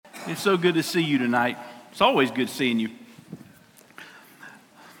It's so good to see you tonight. It's always good seeing you.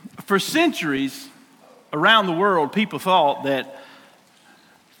 For centuries around the world, people thought that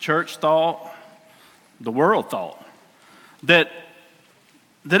church thought, the world thought, that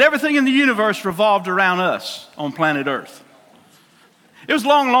everything in the universe revolved around us on planet Earth. It was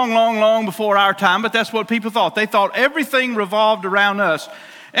long before our time, but that's what people thought. They thought everything revolved around us.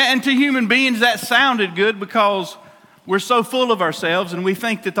 And to human beings, that sounded good because we're so full of ourselves and we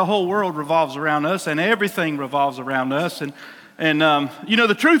think that the whole world revolves around us and everything revolves around us. And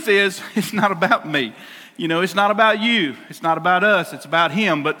the truth is, it's not about me. It's not about you. It's not about us. It's about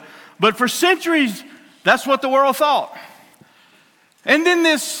him. But for centuries, that's what the world thought. And then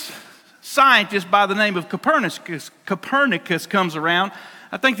this scientist by the name of Copernicus comes around.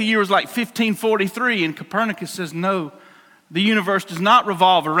 I think the year was like 1543, and Copernicus says, no, the universe does not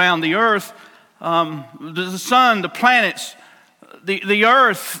revolve around the earth. The sun, the planets, the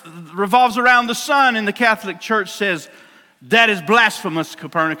earth revolves around the sun, and the Catholic Church says, that is blasphemous,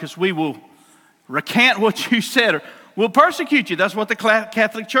 Copernicus. We will recant what you said, or we'll persecute you. That's what the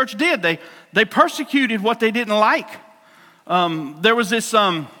Catholic Church did. They persecuted what they didn't like. There was this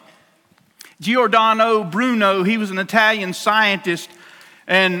Giordano Bruno. He was an Italian scientist,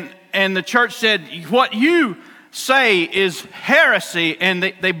 and the church said, what you say is heresy, and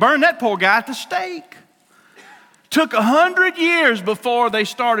they burned that poor guy at the stake. Took 100 years before they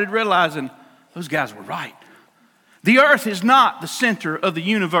started realizing those guys were right. The earth is not the center of the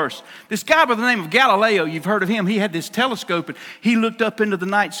universe. This guy by the name of Galileo, you've heard of him, he had this telescope and he looked up into the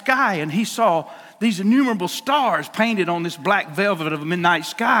night sky and he saw these innumerable stars painted on this black velvet of a midnight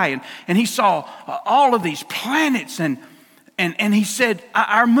sky. And he saw all of these planets and he said,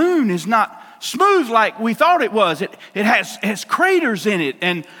 our moon is not smooth like we thought it was. It has craters in it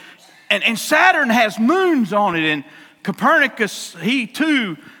and Saturn has moons on it. And Copernicus, he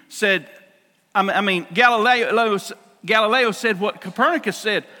too said, Galileo said what Copernicus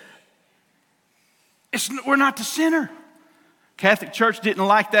said. We're not the center. Catholic Church didn't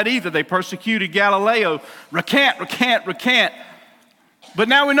like that either. They persecuted Galileo. Recant. But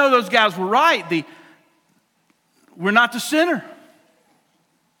now we know those guys were right. We're not the center.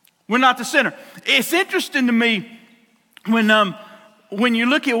 We're not the center. It's interesting to me when you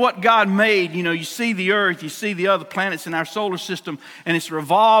look at what God made, you see the earth, you see the other planets in our solar system, and it's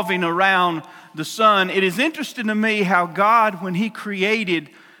revolving around the sun. It is interesting to me how God, when he created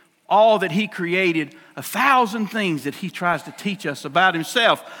all that he created, 1,000 things that he tries to teach us about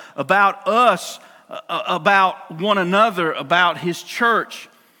himself, about us, about one another, about his church.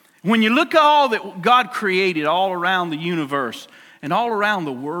 When you look at all that God created all around the universe and all around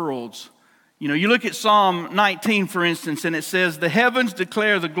the worlds, you look at Psalm 19, for instance, and it says, the heavens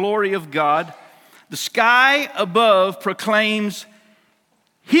declare the glory of God. The sky above proclaims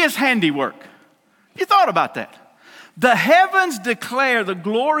his handiwork. You thought about that? The heavens declare the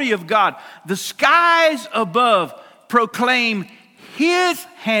glory of God. The skies above proclaim his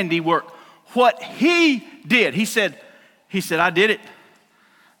handiwork, what he did. He said, I did it.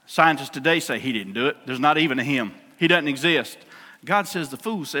 Scientists today say he didn't do it. There's not even a him. He doesn't exist. God says, the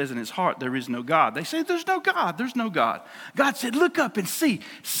fool says in his heart, there is no God. They say, there's no God, there's no God. God said, look up and see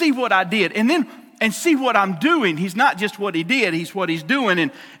what I did. And see what I'm doing. He's not just what he did, he's what he's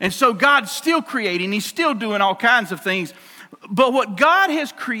doing. And so God's still creating, he's still doing all kinds of things. But what God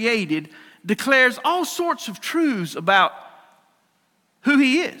has created declares all sorts of truths about who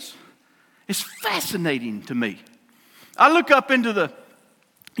he is. It's fascinating to me. I look up into the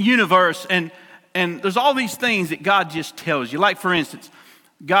universe and there's all these things that God just tells you. Like, for instance,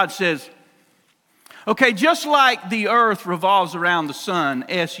 God says, okay, just like the earth revolves around the sun,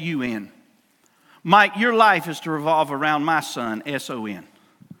 S-U-N. Mike, your life is to revolve around my son, S-O-N.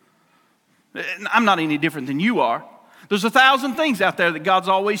 I'm not any different than you are. There's 1,000 things out there that God's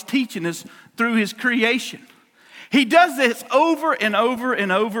always teaching us through his creation. He does this over and over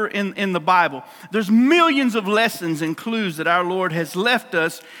and over in the Bible. There's millions of lessons and clues that our Lord has left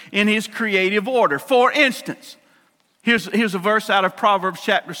us in his creative order. For instance, here's a verse out of Proverbs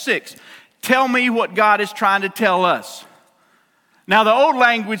chapter 6. Tell me what God is trying to tell us. Now, the old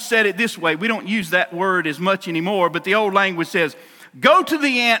language said it this way. We don't use that word as much anymore, but the old language says, go to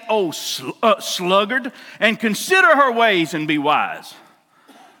the ant, O sluggard, and consider her ways and be wise.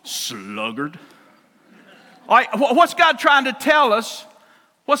 Sluggard. All right, what's God trying to tell us?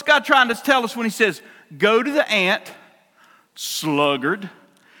 What's God trying to tell us when he says, go to the ant, sluggard,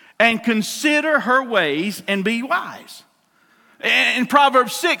 and consider her ways and be wise? In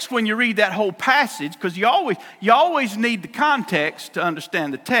Proverbs 6, when you read that whole passage, because you always need the context to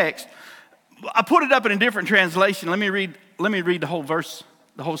understand the text. I put it up in a different translation. Let me read the whole verse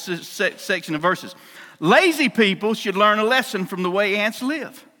the whole section of verses. Lazy people should learn a lesson from the way ants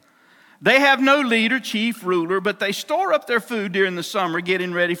live. They have no leader, chief, ruler, but they store up their food during the summer,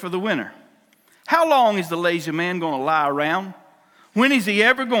 getting ready for the winter. How long is the lazy man going to lie around? When is he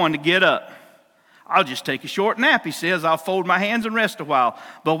ever going to get up? I'll just take a short nap, he says. I'll fold my hands and rest a while.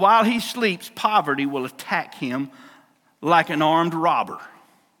 But while he sleeps, poverty will attack him like an armed robber.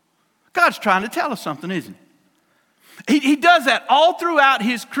 God's trying to tell us something, isn't he? He does that all throughout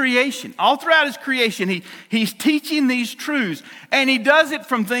his creation. All throughout his creation, he's teaching these truths. And he does it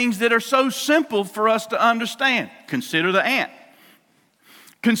from things that are so simple for us to understand. Consider the ant.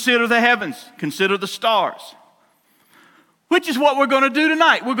 Consider the heavens. Consider the stars. Which is what we're going to do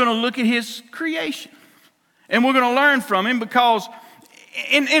tonight. We're going to look at his creation. And we're going to learn from him because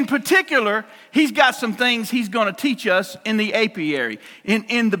in particular, he's got some things he's going to teach us in the apiary,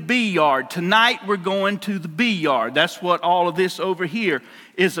 in the bee yard. Tonight we're going to the bee yard. That's what all of this over here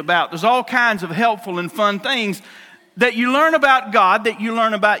is about. There's all kinds of helpful and fun things that you learn about God, that you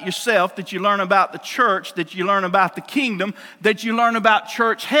learn about yourself, that you learn about the church, that you learn about the kingdom, that you learn about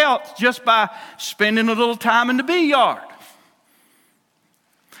church health just by spending a little time in the bee yard.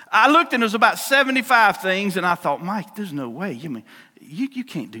 I looked and there's about 75 things, and I thought, Mike, there's no way. You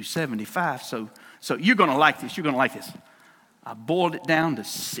can't do 75, so you're going to like this. You're going to like this. I boiled it down to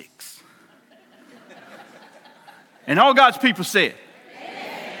 6. And all God's people said.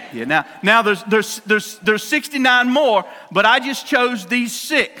 Yeah, now there's 69 more, but I just chose these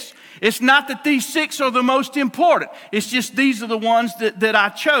 6. It's not that these 6 are the most important. It's just these are the ones that I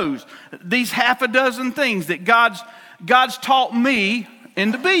chose. These half a dozen things that God's taught me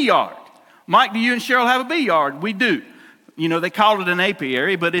in the bee yard. Mike, do you and Cheryl have a bee yard? We do. You know, they call it an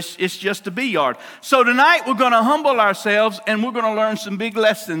apiary, but it's just a bee yard. So tonight we're going to humble ourselves and we're going to learn some big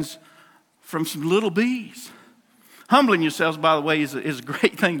lessons from some little bees. Humbling yourselves, by the way, is a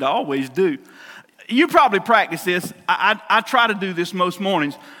great thing to always do. You probably practice this. I try to do this most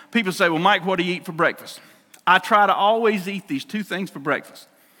mornings. People say, well, Mike, what do you eat for breakfast? I try to always eat these 2 things for breakfast.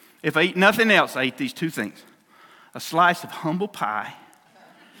 If I eat nothing else, I eat these 2 things. A slice of humble pie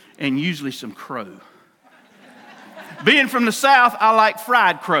and usually some crow. Being from the South, I like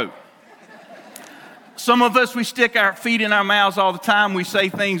fried crow. Some of us, we stick our feet in our mouths all the time. We say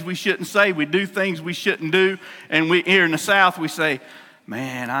things we shouldn't say. We do things we shouldn't do. And we here in the South, we say,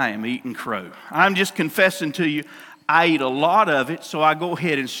 man, I am eating crow. I'm just confessing to you, I eat a lot of it, so I go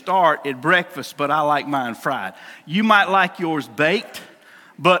ahead and start at breakfast, but I like mine fried. You might like yours baked,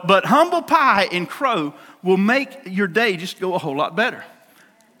 but humble pie and crow will make your day just go a whole lot better.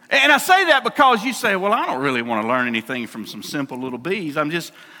 And I say that because you say, well, I don't really want to learn anything from some simple little bees.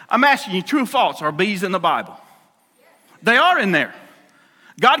 I'm asking you, true or false, are bees in the Bible? They are in there.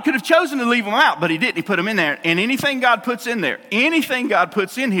 God could have chosen to leave them out, but he didn't. He put them in there. And anything God puts in there, anything God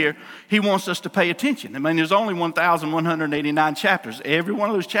puts in here, he wants us to pay attention. I mean, there's only 1,189 chapters. Every one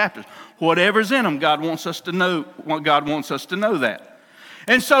of those chapters, whatever's in them, God wants us to know. God wants us to know that.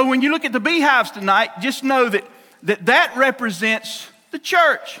 And so when you look at the beehives tonight, just know that represents the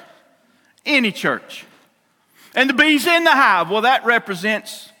church, any church. And the bees in the hive, well, that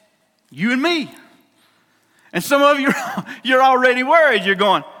represents you and me. And some of you, you're already worried. You're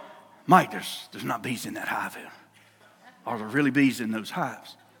going, Mike, there's not bees in that hive here. Are there really bees in those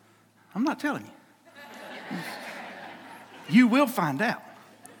hives? I'm not telling you. You will find out.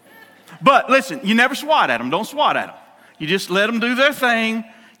 But listen, you never swat at them. Don't swat at them. You just let them do their thing.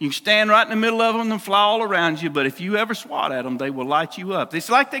 You can stand right in the middle of them and fly all around you, but if you ever swat at them, they will light you up. It's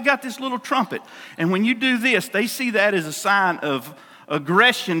like they got this little trumpet, and when you do this, they see that as a sign of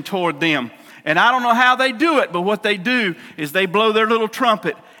aggression toward them. And I don't know how they do it, but what they do is they blow their little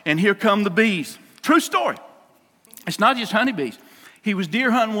trumpet, and here come the bees. True story. It's not just honeybees. He was deer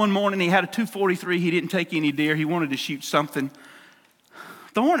hunting one morning. He had a .243. He didn't take any deer. He wanted to shoot something.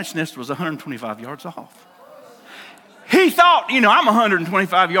 The hornet's nest was 125 yards off. He thought, I'm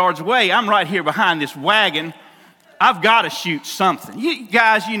 125 yards away. I'm right here behind this wagon. I've got to shoot something. You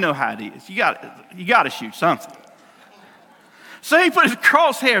guys, you know how it is. You got to shoot something. So he put his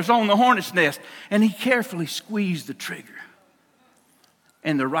crosshairs on the hornet's nest, and he carefully squeezed the trigger.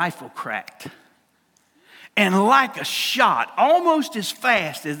 And the rifle cracked. And like a shot, almost as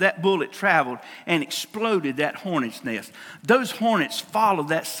fast as that bullet traveled and exploded that hornet's nest, those hornets followed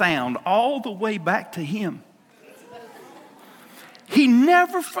that sound all the way back to him. He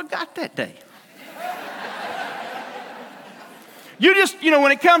never forgot that day. You just,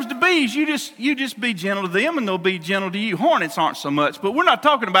 when it comes to bees, you just be gentle to them and they'll be gentle to you. Hornets aren't so much, but we're not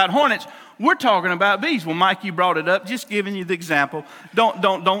talking about hornets. We're talking about bees. Well, Mike, you brought it up, just giving you the example.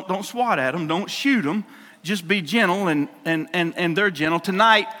 Don't swat at them. Don't shoot them. just be gentle and they're gentle.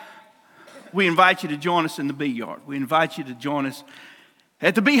 Tonight, we invite you to join us in the bee yard. We invite you to join us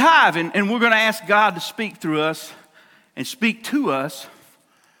at the beehive, and we're going to ask God to speak through us and speak to us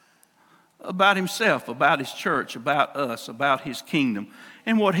about himself, about his church, about us, about his kingdom,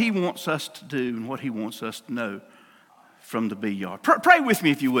 and what he wants us to do and what he wants us to know from the bee yard. Pray with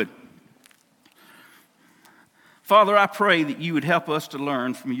me if you would. Father, I pray that you would help us to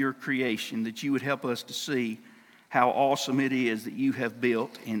learn from your creation, that you would help us to see how awesome it is that you have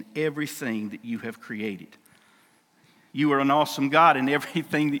built in everything that you have created. You are an awesome God, and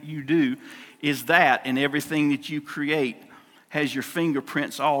everything that you do is that, and everything that you create has your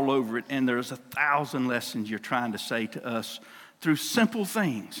fingerprints all over it, and there's 1,000 lessons you're trying to say to us through simple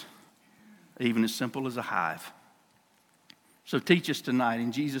things, even as simple as a hive. So teach us tonight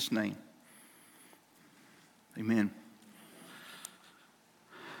in Jesus' name. Amen.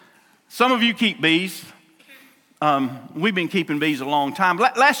 Some of you keep bees. We've been keeping bees a long time.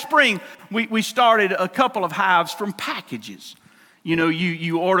 Last spring, we started a couple of hives from packages. You know,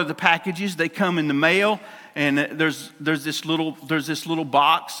 you order the packages, they come in the mail, and there's this little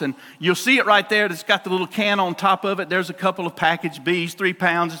box, and you'll see it right there. It's got the little can on top of it. There's a couple of packaged bees, 3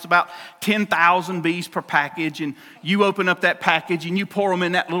 pounds. It's about 10,000 bees per package, and you open up that package and you pour them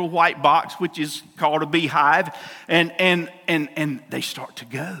in that little white box, which is called a beehive, and they start to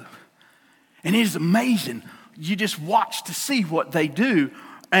go. And it is amazing. You just watch to see what they do.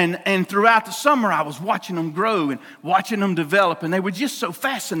 And throughout the summer, I was watching them grow and watching them develop, and they were just so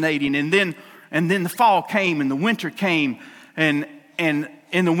fascinating. And then the fall came and the winter came, and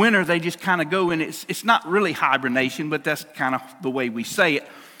in the winter they just kind of go in. It's not really hibernation, but that's kind of the way we say it.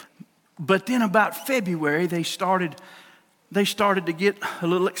 But then about February, they started to get a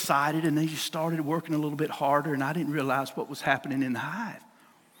little excited, and they just started working a little bit harder, and I didn't realize what was happening in the hive.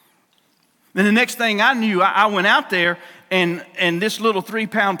 And the next thing I knew, I went out there, and this little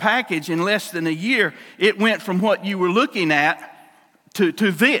 3-pound package, in less than a year, it went from what you were looking at to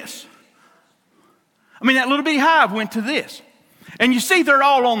this. I mean, that little bitty hive went to this. And you see they're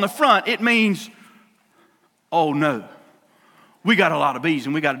all on the front. It means, oh no, we got a lot of bees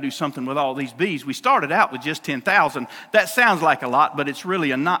and we got to do something with all these bees. We started out with just 10,000. That sounds like a lot, but it's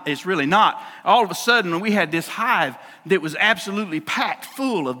really not. All of a sudden, we had this hive that was absolutely packed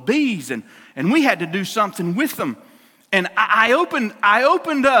full of bees, and we had to do something with them. And I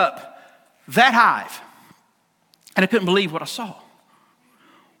opened up that hive, and I couldn't believe what I saw.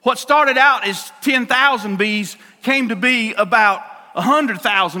 What started out as 10,000 bees came to be about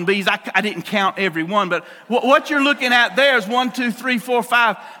 100,000 bees. I didn't count every one, but what you're looking at there is 1, 2, 3, 4,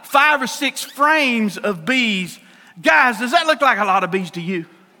 5 or 6 frames of bees. Guys, does that look like a lot of bees to you?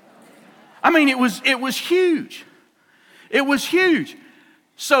 I mean, it was huge. It was huge.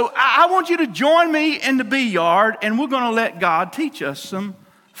 So I want you to join me in the bee yard, and we're going to let God teach us some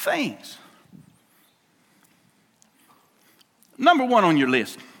things. Number 1 on your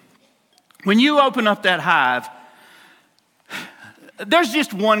list. When you open up that hive, there's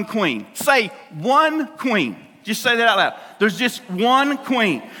just one queen. Say one queen. Just say that out loud. There's just one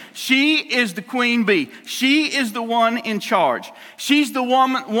queen. She is the queen bee. She is the one in charge. She's the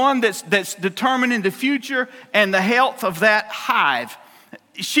one that's determining the future and the health of that hive.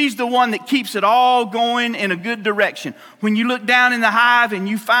 She's the one that keeps it all going in a good direction. When you look down in the hive and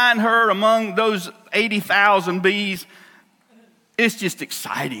you find her among those 80,000 bees, it's just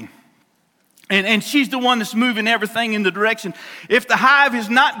exciting. And she's the one that's moving everything in the direction. If the hive is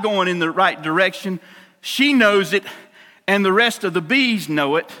not going in the right direction, she knows it, and the rest of the bees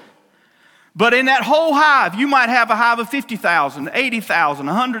know it. But in that whole hive, you might have a hive of 50,000, 80,000,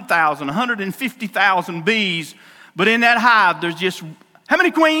 100,000, 150,000 bees. But in that hive, there's just, how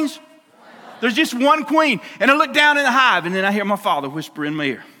many queens? There's just one queen. And I look down in the hive, and then I hear my father whisper in my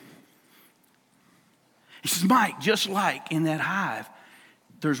ear. He says, Mike, just like in that hive,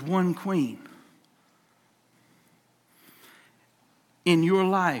 there's one queen. In your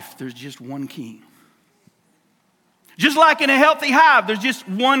life, there's just one king. Just like in a healthy hive, there's just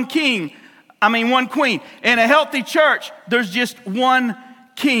one queen. In a healthy church, there's just one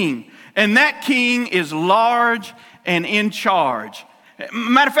king. And that king is large and in charge.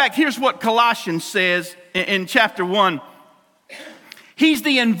 Matter of fact, here's what Colossians says in chapter 1. He's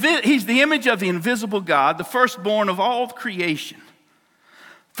the image of the invisible God, the firstborn of all creation.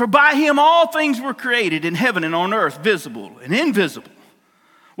 For by him all things were created in heaven and on earth, visible and invisible.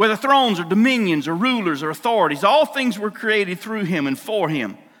 Whether thrones or dominions or rulers or authorities, all things were created through him and for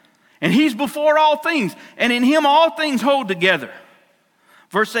him. And he's before all things, and in him all things hold together.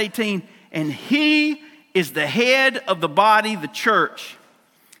 Verse 18, and he is the head of the body, the church.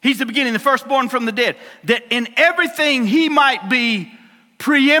 He's the beginning, the firstborn from the dead, that in everything he might be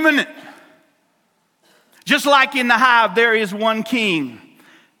preeminent. Just like in the hive, there is one queen.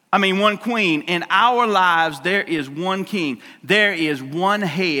 In our lives, there is one king. There is one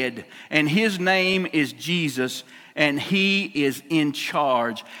head, and his name is Jesus, and he is in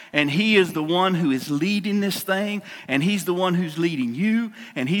charge. And he is the one who is leading this thing, and he's the one who's leading you,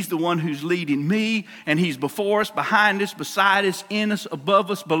 and he's the one who's leading me, and he's before us, behind us, beside us, in us,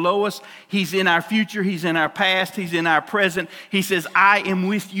 above us, below us. He's in our future, he's in our past, he's in our present. He says, I am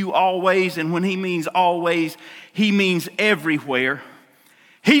with you always, and when he means always, he means everywhere.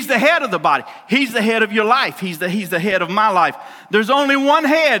 He's the head of the body. He's the head of your life. He's the head of my life. There's only one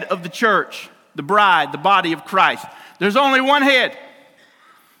head of the church, the bride, the body of Christ. There's only one head.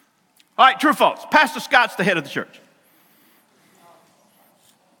 All right, true or false? Pastor Scott's the head of the church.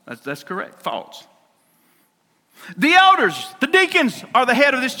 That's correct. False. The elders, the deacons are the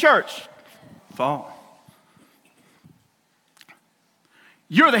head of this church. False.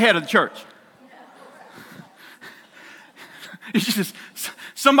 You're the head of the church. It's just,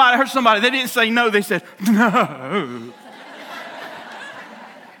 I heard somebody, they didn't say no, they said, no.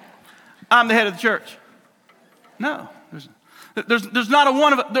 I'm the head of the church. No, there's not a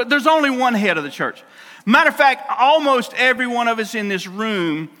one of, there's only one head of the church. Matter of fact, almost every one of us in this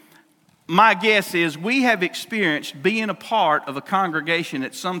room, my guess is we have experienced being a part of a congregation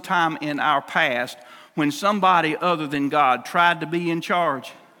at some time in our past when somebody other than God tried to be in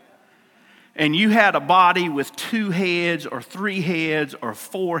charge. And you had a body with 2 heads or 3 heads or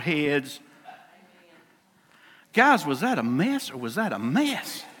 4 heads. Guys, was that a mess or was that a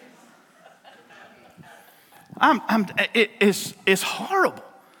mess? It's horrible.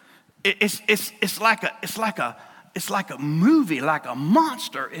 It's like a movie, like a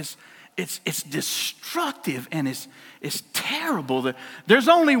monster. It's destructive and it's terrible. There's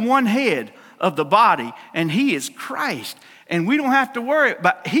only one head of the body, and he is Christ. And we don't have to worry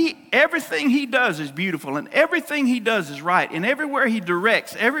about everything he does is beautiful, and everything he does is right, and everywhere he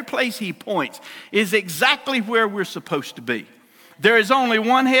directs, every place he points is exactly where we're supposed to be. There is only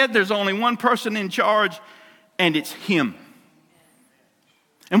one head, there's only one person in charge, and it's him.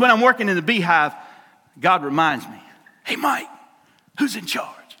 And when I'm working in the beehive, God reminds me, hey Mike, who's in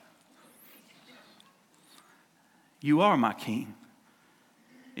charge? You are my king,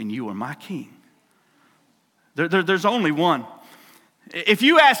 and you are my king. There's only one. If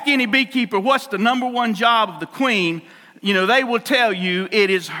you ask any beekeeper what's the number one job of the queen, they will tell you it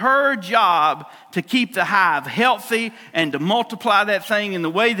is her job to keep the hive healthy and to multiply that thing in the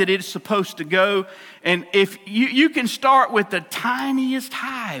way that it's supposed to go. And if you can start with the tiniest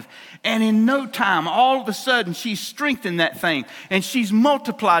hive, and in no time, all of a sudden, she's strengthened that thing, and she's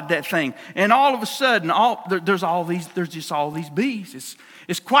multiplied that thing, and all of a sudden, there's just all these bees.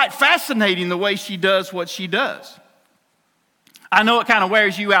 It's quite fascinating the way she does what she does. I know it kind of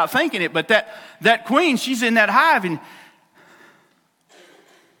wears you out thinking it, but that queen, she's in that hive, and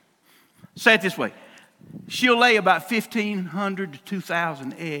say it this way, she'll lay about 1,500 to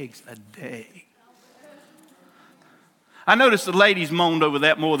 2,000 eggs a day. I noticed the ladies moaned over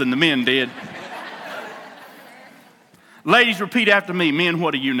that more than the men did. Ladies, repeat after me. Men,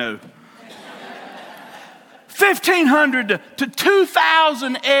 what do you know? 1,500 to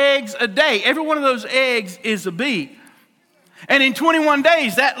 2,000 eggs a day. Every one of those eggs is a bee. And in 21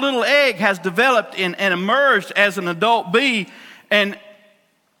 days, that little egg has developed and emerged as an adult bee. And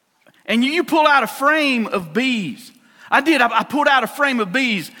you pull out a frame of bees. I pulled out a frame of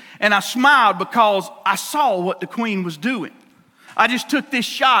bees, and I smiled because I saw what the queen was doing. I just took this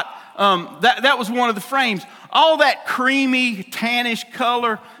shot. That was one of the frames. All that creamy, tannish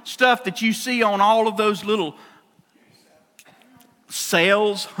color stuff that you see on all of those little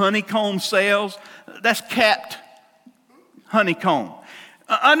cells, honeycomb cells, that's capped honeycomb.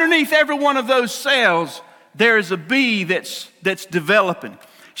 Underneath every one of those cells, there is a bee that's developing.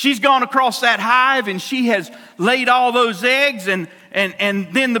 She's gone across that hive and she has laid all those eggs, and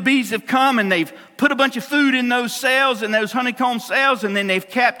then the bees have come and they've put a bunch of food in those cells and those honeycomb cells, and then they've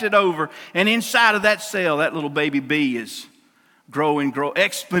capped it over. And inside of that cell, that little baby bee is growing,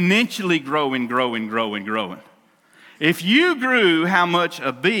 exponentially growing. If you grew how much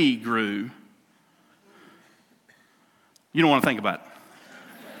a bee grew, you don't want to think about it.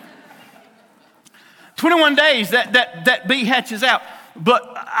 21 days, that bee hatches out. But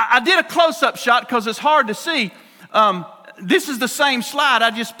I did a close-up shot because it's hard to see. This is the same slide.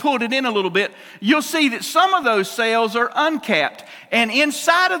 I just pulled it in a little bit. You'll see that some of those cells are uncapped. And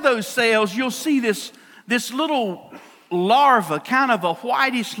inside of those cells, you'll see this little larva, kind of a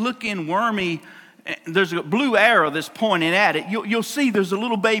whitish-looking, wormy, there's a blue arrow that's pointing at it, you'll see there's a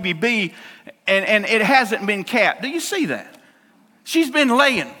little baby bee, and it hasn't been capped. Do you see that? She's been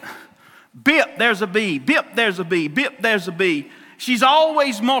laying. Bip, there's a bee. Bip, there's a bee. Bip, there's a bee. She's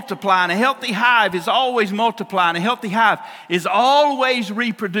always multiplying. A healthy hive is always multiplying. A healthy hive is always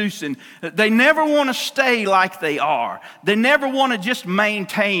reproducing. They never want to stay like they are. They never want to just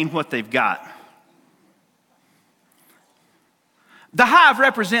maintain what they've got. The hive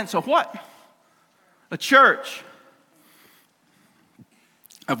represents a what? A church.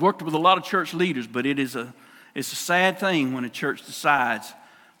 I've worked with a lot of church leaders, but it's a sad thing when a church decides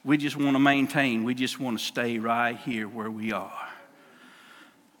we just want to maintain, we just want to stay right here where we are.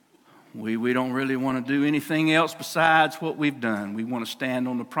 We don't really want to do anything else besides what we've done. We want to stand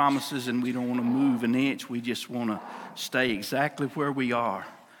on the promises and we don't want to move an inch. We just want to stay exactly where we are.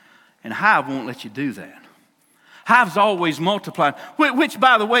 And hive won't let you do that. Hives always multiply, which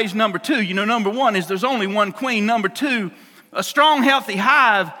by the way is number two. You know, number one is there's only one queen. Number two, a strong, healthy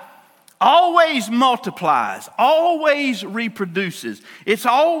hive always multiplies, always reproduces. It's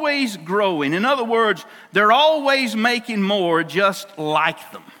always growing. In other words, they're always making more just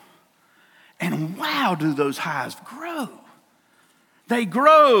like them. And wow, do those hives grow. They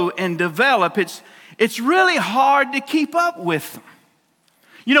grow and develop. It's really hard to keep up with them.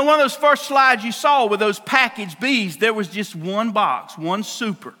 You know, one of those first slides you saw with those packaged bees, there was just one box, one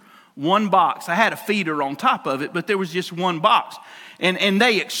super, one box. I had a feeder on top of it, but there was just one box. And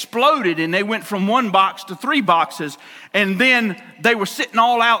they exploded, and they went from one box to 3 boxes. And then they were sitting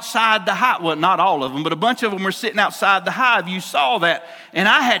all outside the hive. Well, not all of them, but a bunch of them were sitting outside the hive. You saw that. And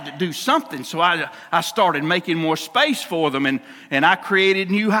I had to do something. So I started making more space for them. And I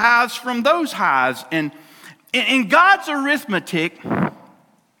created new hives from those hives. And in God's arithmetic,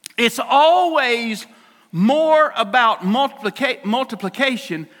 it's always more about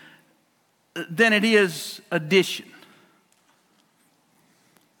multiplication than it is addition.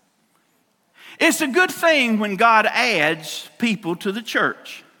 It's a good thing when God adds people to the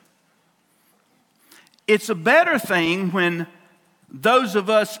church. It's a better thing when those of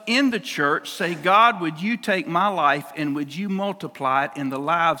us in the church say, God, would you take my life and would you multiply it in the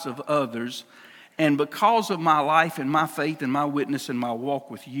lives of others? And because of my life and my faith and my witness and my walk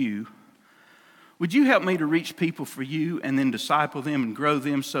with you, would you help me to reach people for you and then disciple them and grow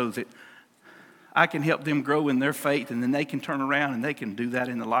them so that I can help them grow in their faith, and then they can turn around and they can do that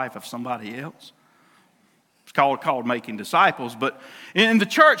in the life of somebody else? It's called making disciples. But in the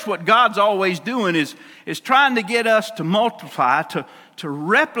church, what God's always doing is trying to get us to multiply, to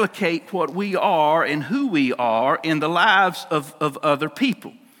replicate what we are and who we are in the lives of other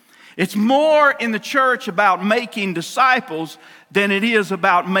people. It's more in the church about making disciples than it is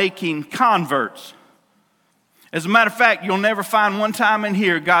about making converts. As a matter of fact, you'll never find one time in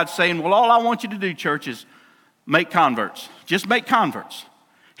here God saying, well, all I want you to do, church, is make converts. Just make converts.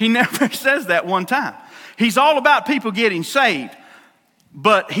 He never says that one time. He's all about people getting saved,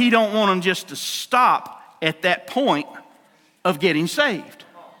 but he don't want them just to stop at that point of getting saved.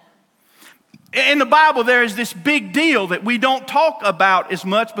 In the Bible, there is this big deal that we don't talk about as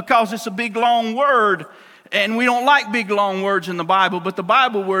much because it's a big, long word. And we don't like big, long words in the Bible, but the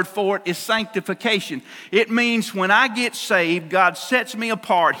Bible word for it is sanctification. It means when I get saved, God sets me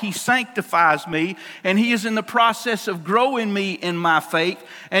apart. He sanctifies me, and he is in the process of growing me in my faith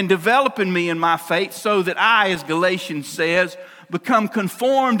and developing me in my faith so that I, as Galatians says, become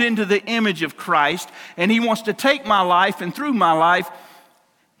conformed into the image of Christ. And he wants to take my life, and through my life,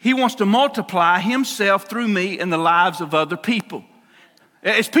 he wants to multiply himself through me in the lives of other people.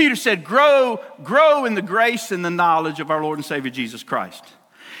 As Peter said, grow in the grace and the knowledge of our Lord and Savior Jesus Christ.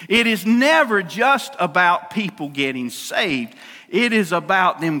 It is never just about people getting saved. It is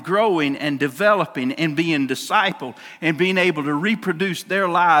about them growing and developing and being discipled and being able to reproduce their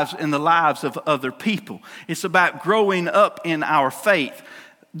lives in the lives of other people. It's about growing up in our faith.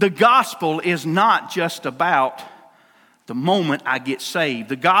 The gospel is not just about the moment I get saved.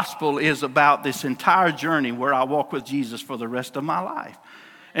 The gospel is about this entire journey where I walk with Jesus for the rest of my life.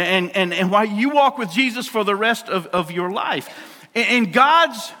 And while you walk with Jesus for the rest of your life, in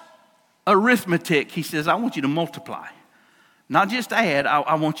God's arithmetic, he says, I want you to multiply. Not just add,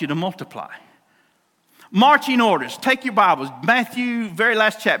 I want you to multiply. Marching orders. Take your Bibles. Matthew, very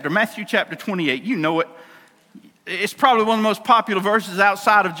last chapter, Matthew chapter 28. You know it. It's probably one of the most popular verses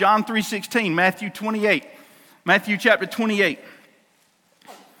outside of John 3:16, Matthew 28. Matthew chapter 28.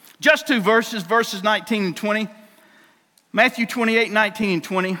 Just 2 verses, verses 19 and 20. Matthew 28, 19 and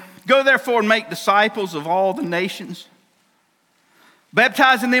 20. Go therefore and make disciples of all the nations,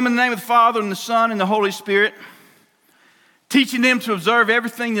 baptizing them in the name of the Father and the Son and the Holy Spirit, teaching them to observe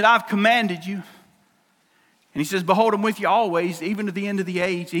everything that I've commanded you. And he says, behold, I'm with you always, even to the end of the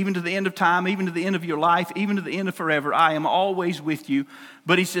age, even to the end of time, even to the end of your life, even to the end of forever. I am always with you.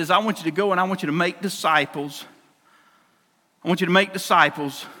 But he says, I want you to go and I want you to make disciples. I want you to make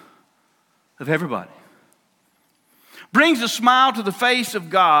disciples of everybody. Brings a smile to the face of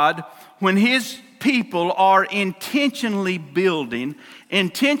God when his people are intentionally building,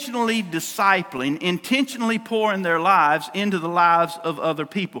 intentionally discipling, intentionally pouring their lives into the lives of other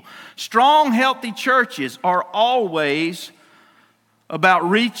people. Strong, healthy churches are always about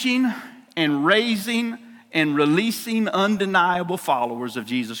reaching and raising and releasing undeniable followers of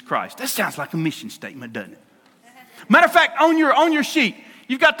Jesus Christ. That sounds like a mission statement, doesn't it? Matter of fact, on your sheet,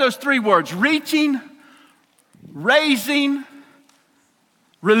 you've got those three words: reaching, raising,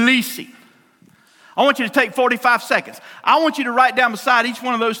 releasing. I want you to take 45 seconds. I want you to write down beside each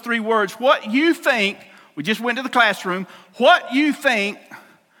one of those three words what you think, we just went to the classroom, what you think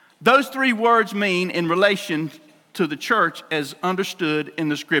those three words mean in relation to the church as understood in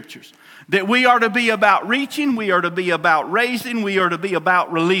the scriptures. That we are to be about reaching, we are to be about raising, we are to be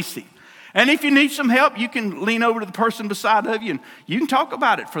about releasing. And if you need some help, you can lean over to the person beside of you and you can talk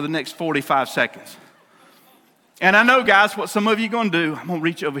about it for the next 45 seconds. And I know, guys, what some of you are going to do. I'm going to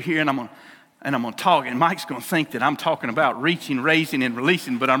reach over here and I'm going to talk. And Mike's going to think that I'm talking about reaching, raising, and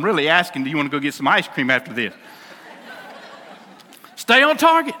releasing. But I'm really asking, do you want to go get some ice cream after this? Stay on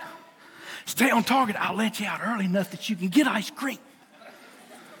target. Stay on target. I'll let you out early enough that you can get ice cream.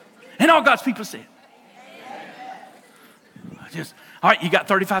 And all God's people said. All right, you got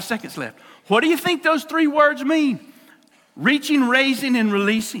 35 seconds left. What do you think those three words mean? Reaching, raising, and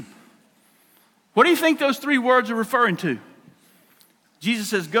releasing. What do you think those three words are referring to? Jesus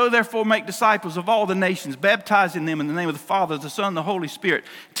says, go therefore make disciples of all the nations, baptizing them in the name of the Father, the Son, and the Holy Spirit,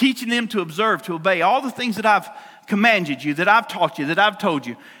 teaching them to observe, to obey all the things that I've commanded you, that I've taught you, that I've told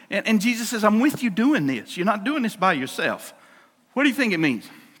you. And Jesus says, I'm with you doing this. You're not doing this by yourself. What do you think it means?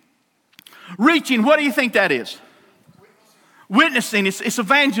 Reaching, what do you think that is? Witnessing, it's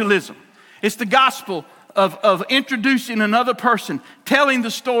evangelism. It's the gospel of introducing another person, telling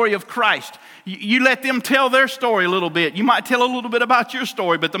the story of Christ. You let them tell their story a little bit. You might tell a little bit about your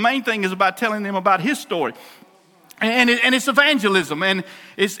story, but the main thing is about telling them about his story. And it's evangelism, and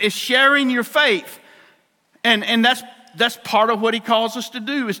it's sharing your faith. And that's part of what he calls us to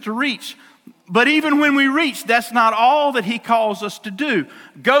do, is to reach. But even when we reach, that's not all that he calls us to do.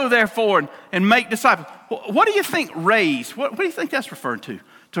 Go therefore and make disciples. What do you think raise? What do you think that's referring to?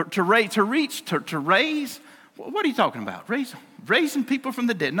 To raise, to reach, to raise? What are you talking about? Raising people from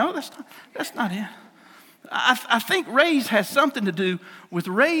the dead? No, that's not it. I think raise has something to do with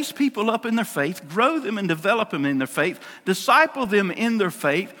raise people up in their faith, grow them and develop them in their faith, disciple them in their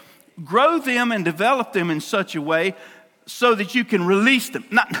faith, grow them and develop them in such a way so that you can release them.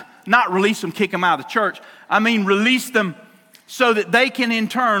 Not release them, kick them out of the church. I mean release them so that they can in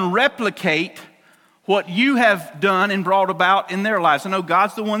turn replicate what you have done and brought about in their lives. I know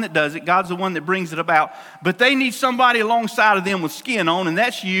God's the one that does it. God's the one that brings it about. But they need somebody alongside of them with skin on, and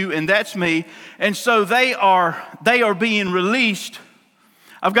that's you and that's me. And so they are being released.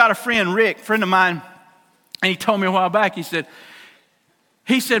 I've got a friend, Rick, a friend of mine, and he told me a while back, he said,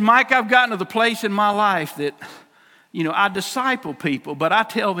 Mike, I've gotten to the place in my life that, I disciple people, but I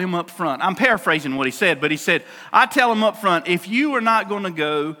tell them up front. I'm paraphrasing what he said, but he said, I tell them up front, if you are not going to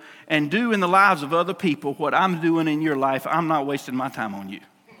go and do in the lives of other people what I'm doing in your life, I'm not wasting my time on you.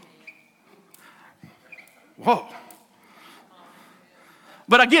 Whoa.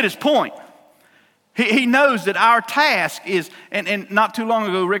 But I get his point. He knows that our task is, and not too long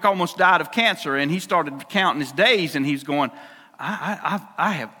ago, Rick almost died of cancer, and he started counting his days, and he's going,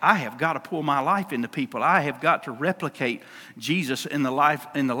 I have got to pour my life into people. I have got to replicate Jesus in the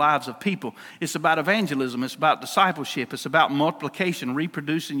lives of people. It's about evangelism. It's about discipleship. It's about multiplication,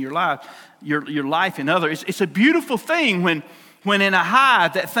 reproducing your life in others. It's a beautiful thing when in a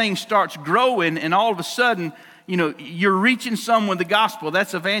hive that thing starts growing, and all of a sudden, you're reaching someone with the gospel.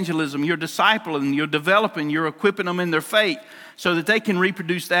 That's evangelism. You're discipling, you're developing, you're equipping them in their faith so that they can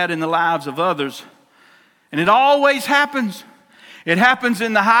reproduce that in the lives of others. And it always happens. It happens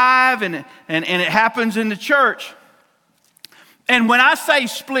in the hive and it happens in the church. And when I say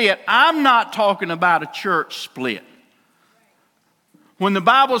split, I'm not talking about a church split. When the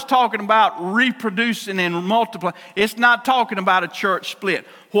Bible's talking about reproducing and multiplying, it's not talking about a church split.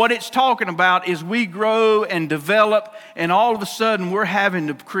 What it's talking about is we grow and develop, and all of a sudden we're having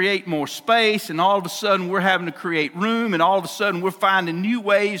to create more space, and all of a sudden we're having to create room, and all of a sudden we're finding new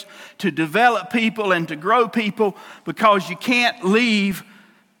ways to develop people and to grow people, because you can't leave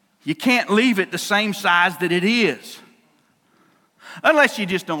it the same size that it is. Unless you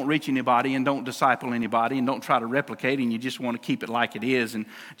just don't reach anybody and don't disciple anybody and don't try to replicate and you just want to keep it like it is and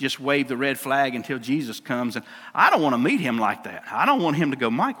just wave the red flag until Jesus comes. And I don't want to meet him like that. I don't want him to go,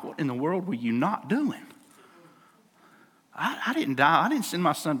 Mike, what in the world were you not doing? I didn't die. I didn't send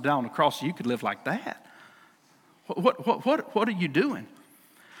my son to die on the cross so you could live like that. What are you doing?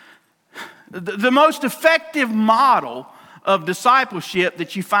 The most effective model of discipleship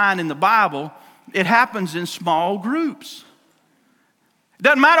that you find in the Bible, it happens in small groups.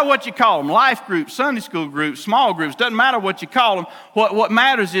 Doesn't matter what you call them, life groups, Sunday school groups, small groups, doesn't matter what you call them. What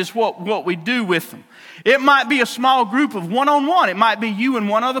matters is what we do with them. It might be a small group of one-on-one. It might be you and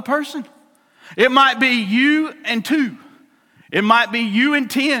one other person. It might be you and 2. It might be you and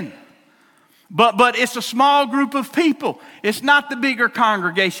 10. But it's a small group of people. It's not the bigger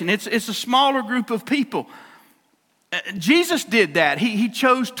congregation. It's a smaller group of people. Jesus did that. He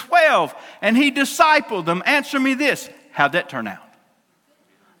chose 12 and he discipled them. Answer me this. How'd that turn out?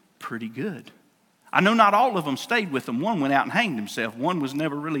 Pretty good. I know not all of them stayed with them. One went out and hanged himself. One was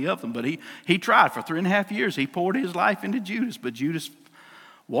never really of them, but he tried for 3.5 years. He poured his life into Judas, but Judas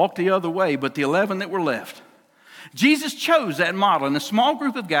walked the other way. But the 11 that were left, Jesus chose that model. In a small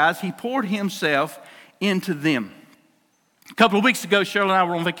group of guys, he poured himself into them. A couple of weeks ago, Cheryl and I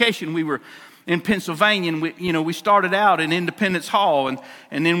were on vacation. We were in Pennsylvania, and we started out in Independence Hall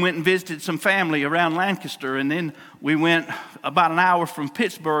and then went and visited some family around Lancaster. And then we went about an hour from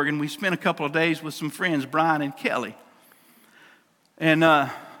Pittsburgh, and we spent a couple of days with some friends, Brian and Kelly. And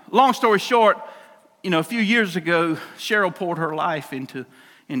long story short, a few years ago, Cheryl poured her life into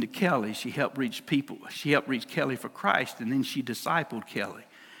Kelly. She helped reach people. She helped reach Kelly for Christ, and then she discipled Kelly.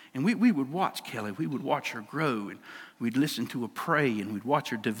 And we would watch Kelly. We would watch her grow, and we'd listen to her pray, and we'd watch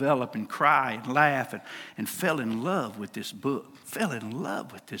her develop and cry and laugh and fell in love with this book. Fell in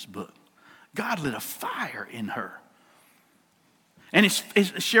love with this book. God lit a fire in her. And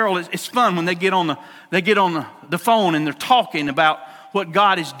Cheryl, it's fun when they get on the phone and they're talking about what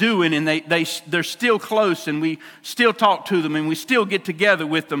God is doing, and they're still close, and we still talk to them, and we still get together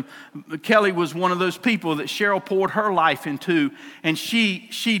with them. Kelly was one of those people that Cheryl poured her life into, and she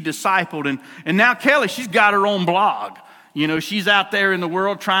discipled, and now Kelly, she's got her own blog. She's out there in the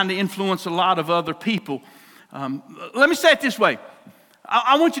world trying to influence a lot of other people. Let me say it this way.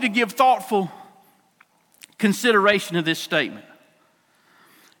 I want you to give thoughtful consideration of this statement.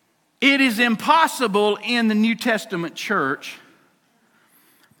 It is impossible in the New Testament church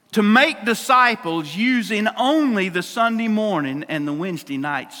to make disciples using only the Sunday morning and the Wednesday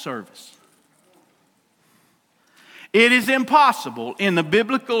night service. It is impossible in the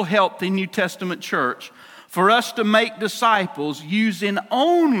biblical, healthy New Testament church for us to make disciples using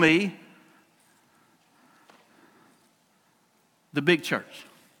only the big church,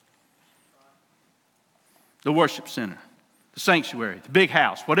 the worship center, the sanctuary, the big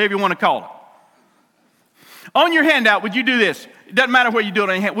house, whatever you want to call it. On your handout, would you do this? It doesn't matter where you do it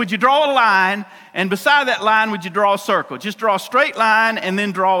on your hand. Would you draw a line, and beside that line, would you draw a circle? Just draw a straight line and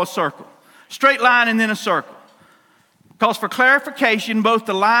then draw a circle. Straight line and then a circle. Because for clarification, both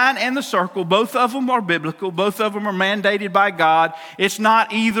the line and the circle, both of them are biblical. Both of them are mandated by God. It's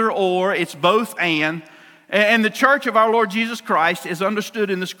not either or, it's both and. And the church of our Lord Jesus Christ is understood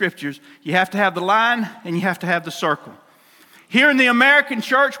in the Scriptures. You have to have the line and you have to have the circle. Here in the American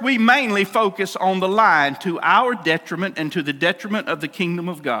church, we mainly focus on the line to our detriment and to the detriment of the kingdom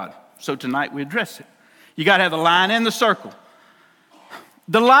of God. So tonight we address it. You got to have the line and the circle.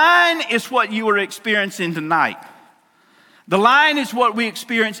 The line is what you are experiencing tonight. The line is what we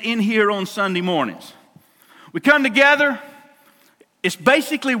experience in here on Sunday mornings. We come together. It's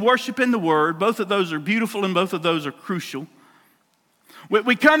basically worshiping the Word. Both of those are beautiful and both of those are crucial.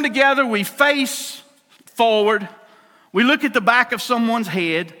 We come together, we face forward. We look at the back of someone's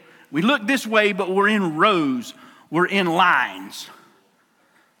head. We look this way, but we're in rows. We're in lines.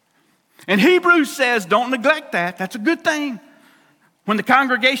 And Hebrews says, don't neglect that. That's a good thing. When the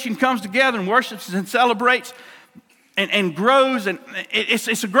congregation comes together and worships and celebrates and grows, and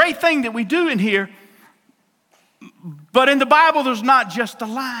it's a great thing that we do in here. But in the Bible, there's not just a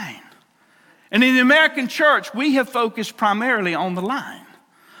line. And in the American church, we have focused primarily on the line.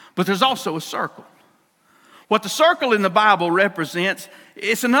 But there's also a circle. What the circle in the Bible represents,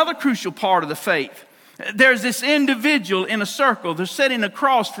 it's another crucial part of the faith. There's this individual in a circle. They're sitting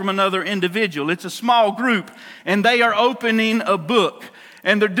across from another individual. It's a small group, and they are opening a book,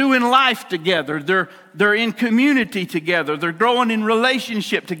 and they're doing life together. They're in community together. They're growing in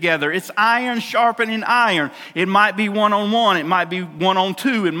relationship together. It's iron sharpening iron. It might be one-on-one. It might be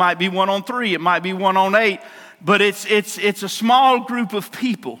one-on-two. It might be one-on-three. It might be one-on-8. But it's a small group of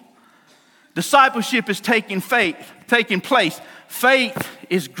people Discipleship is taking place. Faith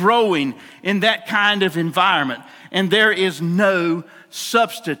is growing in that kind of environment, and there is no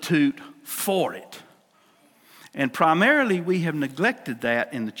substitute for it. And primarily, we have neglected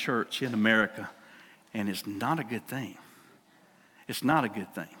that in the church in America, and it's not a good thing. It's not a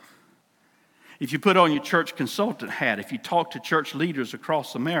good thing. If you put on your church consultant hat, if you talk to church leaders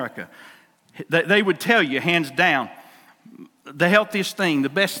across America, they would tell you, hands down, the healthiest thing, the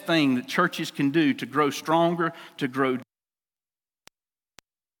best thing that churches can do to grow stronger, to grow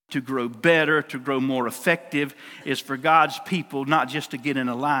better, to grow more effective, is for God's people not just to get in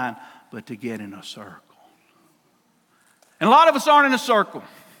a line, but to get in a circle. And a lot of us aren't in a circle.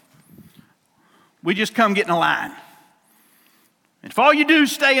 We just come get in a line. And if all you do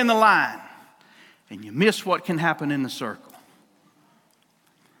is stay in the line, and you miss what can happen in the circle,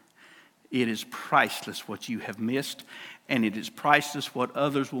 it is priceless what you have missed, and it is priceless what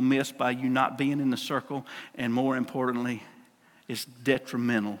others will miss by you not being in the circle, and more importantly, it's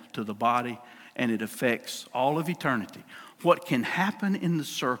detrimental to the body, and it affects all of eternity. What can happen in the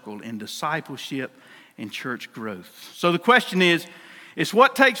circle, in discipleship, in church growth. So the question is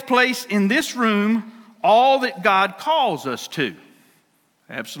what takes place in this room all that God calls us to?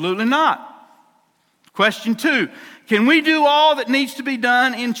 Absolutely not. Question 2, can we do all that needs to be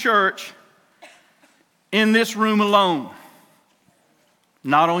done in church in this room alone?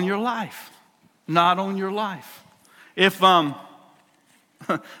 Not on your life. Not on your life. If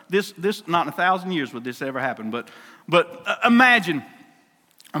this not in 1,000 years would this ever happen, but imagine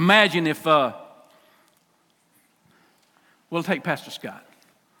if we'll take Pastor Scott.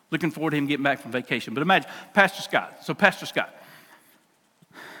 Looking forward to him getting back from vacation. But imagine Pastor Scott. So Pastor Scott,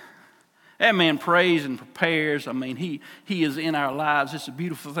 that man prays and prepares. I mean, he is in our lives. It's a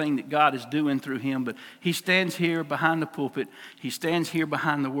beautiful thing that God is doing through him. But he stands here behind the pulpit. He stands here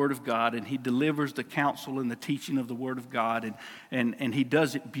behind the Word of God, and he delivers the counsel and the teaching of the Word of God, and he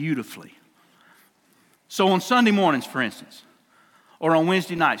does it beautifully. So on Sunday mornings, for instance, or on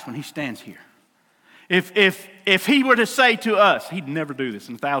Wednesday nights when he stands here, if he were to say to us, he'd never do this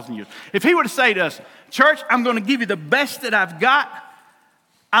in 1,000 years. If he were to say to us, church, I'm going to give you the best that I've got.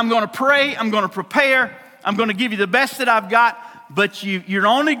 I'm going to pray. I'm going to prepare. I'm going to give you the best that I've got. But you're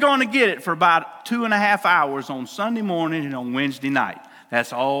only going to get it for about 2.5 hours on Sunday morning and on Wednesday night.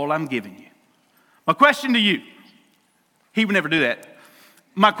 That's all I'm giving you. My question to you, he would never do that.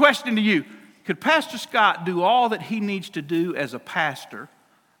 My question to you, could Pastor Scott do all that he needs to do as a pastor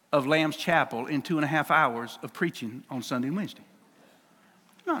of Lamb's Chapel in 2.5 hours of preaching on Sunday and Wednesday?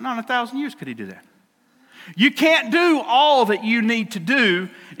 No, not in 1,000 years could he do that. You can't do all that you need to do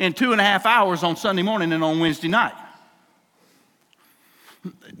in 2.5 hours on Sunday morning and on Wednesday night.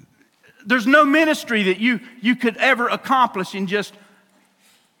 There's no ministry that you could ever accomplish in just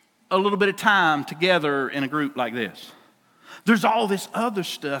a little bit of time together in a group like this. There's all this other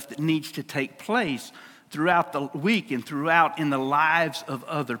stuff that needs to take place throughout the week and throughout in the lives of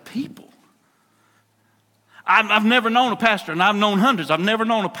other people. I've never known a pastor, and I've known hundreds. I've never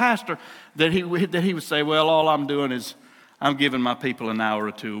known a pastor that he would say, well, all I'm doing is I'm giving my people an hour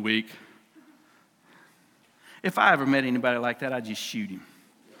or two a week. If I ever met anybody like that, I'd just shoot him.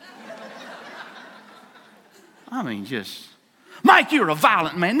 I mean, Mike, you're a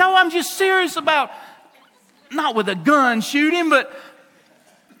violent man. No, I'm just serious about, not with a gun shoot him, but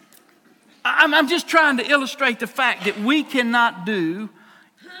I'm just trying to illustrate the fact that we cannot do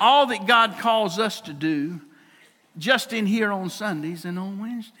all that God calls us to do just in here on Sundays and on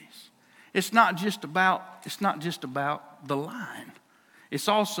Wednesdays. It's not just about the line. It's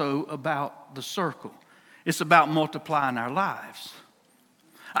also about the circle. It's about multiplying our lives.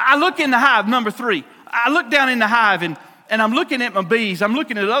 I look in the hive, number 3. I look down in the hive and I'm looking at my bees. I'm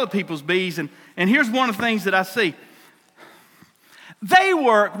looking at other people's bees, and here's one of the things that I see. They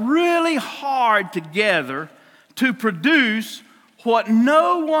work really hard together to produce what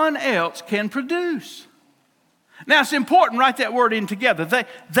no one else can produce. Now, it's important, write that word in together.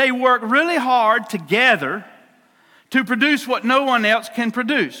 They work really hard together to produce what no one else can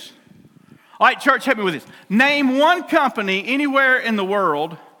produce. All right, church, help me with this. Name one company anywhere in the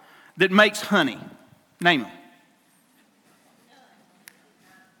world that makes honey. Name them.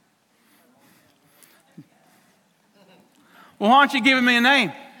 Well, why aren't you giving me a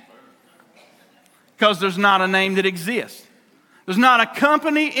name? Because there's not a name that exists. There's not a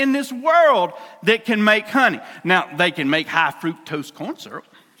company in this world that can make honey. Now, they can make high fructose corn syrup.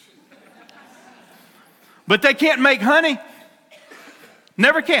 But they can't make honey.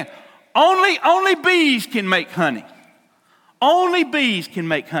 Never can. Only bees can make honey. Only bees can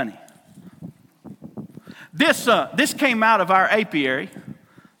make honey. This came out of our apiary.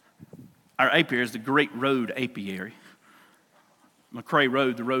 Our apiary is the Great Road Apiary. McCrae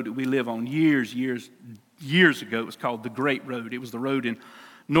Road, the road that we live on years ago, it was called the Great Road. It was the road in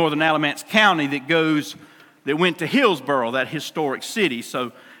northern Alamance County that went to Hillsboro, that historic city.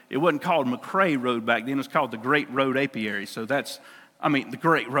 So it wasn't called McCrae Road back then. It was called the Great Road Apiary. So the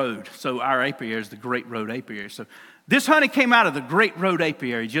Great Road. So our apiary is the Great Road Apiary. So this honey came out of the Great Road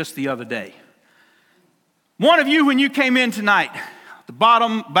Apiary just the other day. One of you, when you came in tonight, the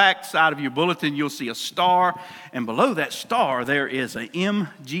bottom back side of your bulletin, you'll see a star, and below that star there is a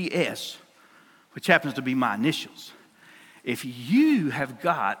MGS, which happens to be my initials. If you have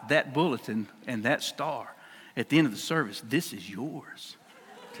got that bulletin and that star at the end of the service, this is yours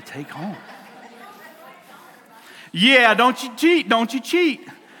to take home. Yeah, don't you cheat.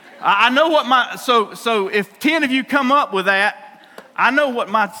 I know what so if 10 of you come up with that, I know what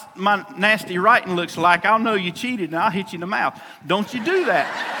my nasty writing looks like. I'll know you cheated and I'll hit you in the mouth. Don't you do that.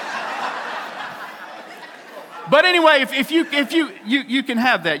 But anyway, if you can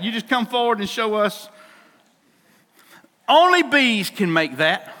have that. You just come forward and show us. Only bees can make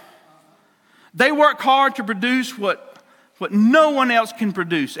that. They work hard to produce what no one else can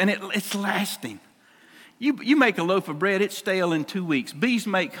produce, and it's lasting. You make a loaf of bread, it's stale in 2 weeks. Bees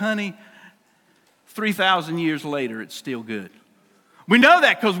make honey, 3,000 years later, it's still good. We know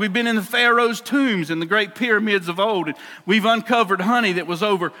that because we've been in the Pharaoh's tombs and the great pyramids of old, and we've uncovered honey that was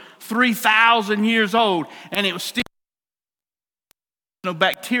over 3,000 years old, and it was still no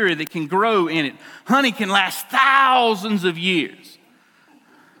bacteria that can grow in it. Honey can last thousands of years.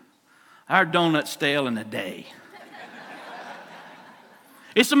 Our donut's stale in a day.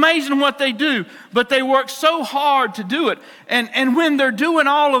 It's amazing what they do, but they work so hard to do it. And when they're doing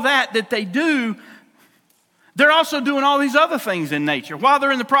all of that they do, they're also doing all these other things in nature. While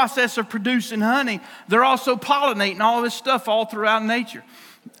they're in the process of producing honey, they're also pollinating all this stuff all throughout nature.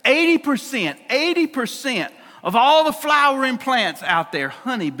 80% of all the flowering plants out there,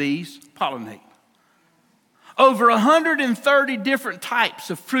 honeybees pollinate. Over 130 different types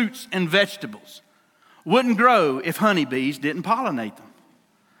of fruits and vegetables wouldn't grow if honeybees didn't pollinate them.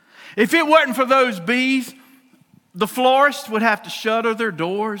 If it wasn't for those bees, the florists would have to shutter their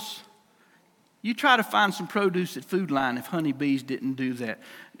doors. You try to find some produce at Food Line if honeybees didn't do that.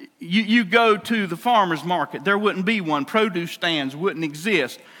 You go to the farmer's market, there wouldn't be one. Produce stands wouldn't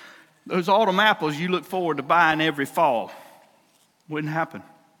exist. Those autumn apples you look forward to buying every fall wouldn't happen.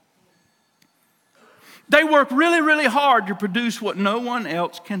 They work really, really hard to produce what no one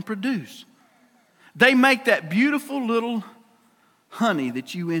else can produce. They make that beautiful little honey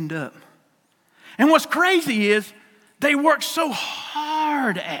that you end up. And what's crazy is they work so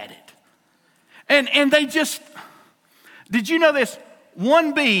hard at it. And they just, did you know this?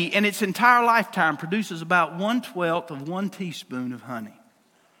 One bee in its entire lifetime produces about 1/12 of 1 teaspoon of honey.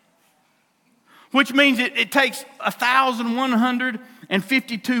 Which means it takes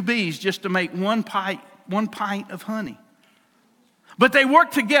 1,152 bees just to make one pint of honey. But they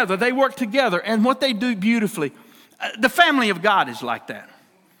work together, and what they do beautifully. The family of God is like that.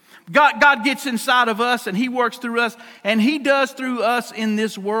 God gets inside of us and He works through us, and He does through us in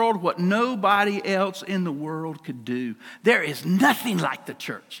this world what nobody else in the world could do. There is nothing like the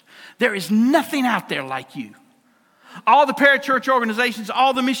church. There is nothing out there like you. All the parachurch organizations,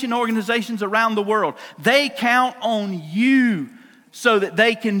 all the mission organizations around the world, they count on you so that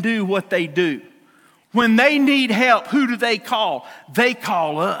they can do what they do. When they need help, who do they call? They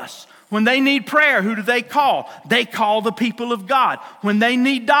call us. When they need prayer, who do they call? They call the people of God. When they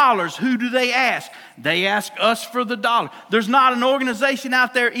need dollars, who do they ask? They ask us for the dollar. There's not an organization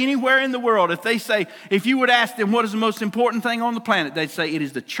out there anywhere in the world. If you would ask them what is the most important thing on the planet, they'd say it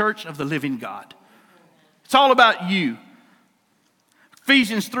is the church of the living God. It's all about you.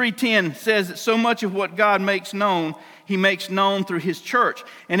 Ephesians 3:10 says that so much of what God makes known, He makes known through His church.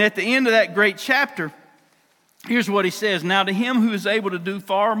 And at the end of that great chapter, here's what He says. Now to Him who is able to do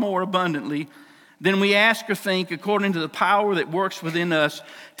far more abundantly than we ask or think, according to the power that works within us,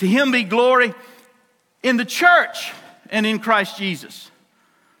 to Him be glory in the church and in Christ Jesus,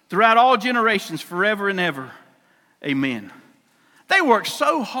 throughout all generations, forever and ever. Amen. They work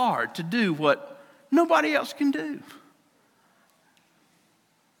so hard to do what nobody else can do.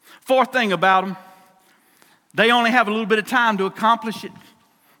 Fourth thing about them, they only have a little bit of time to accomplish it.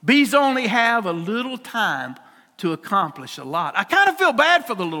 Bees only have a little time to accomplish a lot. I kind of feel bad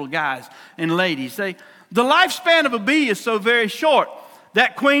for the little guys and ladies. The lifespan of a bee is so very short.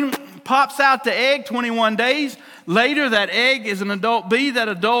 That queen pops out the egg 21 days. Later, that egg is an adult bee. That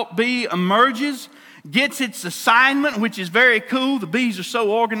adult bee emerges, gets its assignment, which is very cool. The bees are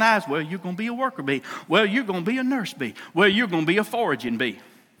so organized. Well, you're going to be a worker bee. Well, you're going to be a nurse bee. Well, you're going to be a foraging bee.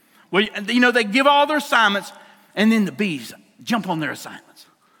 Well, they give all their assignments, and then the bees jump on their assignments.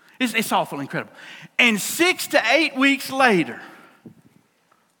 It's awful incredible. And 6 to 8 weeks later,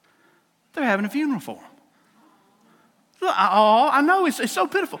 they're having a funeral for them. Oh, I know, it's so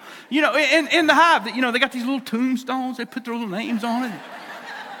pitiful. In the hive, they got these little tombstones. They put their little names on it.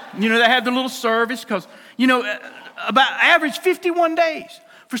 They have their little service because, about average 51 days.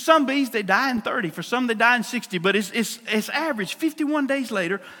 For some bees, they die in 30. For some, they die in 60. But it's average 51 days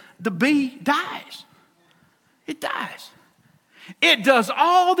later, the bee dies. It dies. It does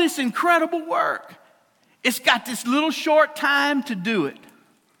all this incredible work. It's got this little short time to do it.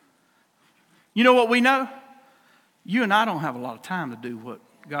 You know what we know? You and I don't have a lot of time to do what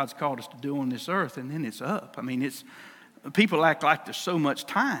God's called us to do on this earth, and then it's up. I mean, people act like there's so much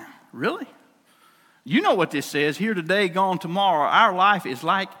time. Really? You know what this says, here today, gone tomorrow. Our life is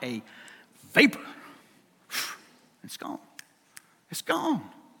like a vapor. It's gone. It's gone.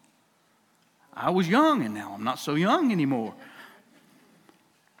 I was young, and now I'm not so young anymore.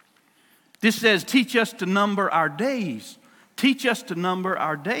 This says, teach us to number our days. Teach us to number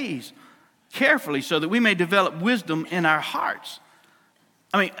our days carefully so that we may develop wisdom in our hearts.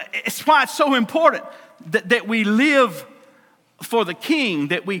 I mean, it's why it's so important that we live for the King,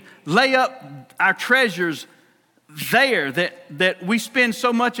 that we lay up our treasures there, that we spend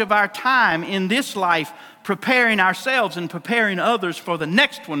so much of our time in this life preparing ourselves and preparing others for the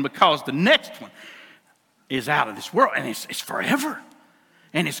next one, because the next one is out of this world and it's forever.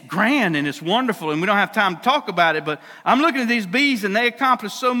 And it's grand and it's wonderful, and we don't have time to talk about it, but I'm looking at these bees and they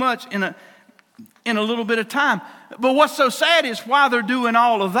accomplish so much in a little bit of time. But what's so sad is while they're doing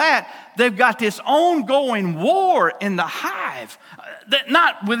all of that, they've got this ongoing war in the hive, that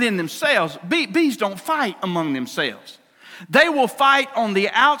not within themselves. Bees don't fight among themselves. They will fight on the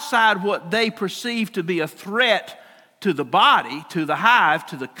outside what they perceive to be a threat to the body, to the hive,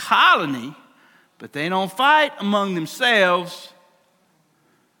 to the colony, but they don't fight among themselves.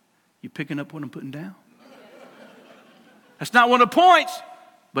 You picking up what I'm putting down? That's not one of the points,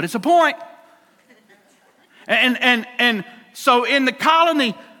 but it's a point. And so in the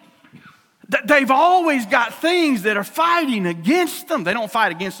colony, they've always got things that are fighting against them. They don't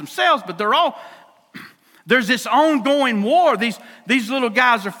fight against themselves, but there's this ongoing war. These little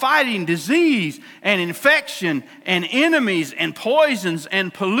guys are fighting disease and infection and enemies and poisons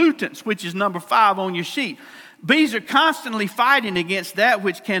and pollutants, which is number 5 on your sheet. Bees are constantly fighting against that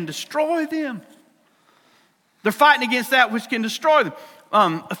which can destroy them. They're fighting against that which can destroy them.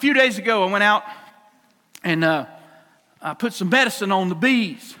 A few days ago, I went out and I put some medicine on the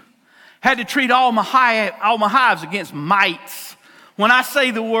bees. Had to treat all my hives against mites. When I say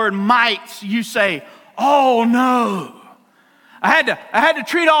the word mites, you say, "Oh no!" I had to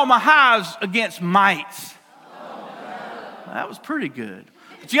treat all my hives against mites. Oh, no. That was pretty good.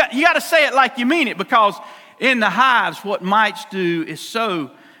 But you got to say it like you mean it, because in the hives, what mites do is so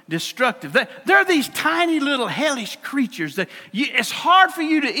destructive. They're these tiny little hellish creatures that it's hard for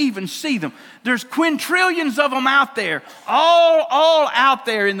you to even see them. There's quintillions of them out there, all out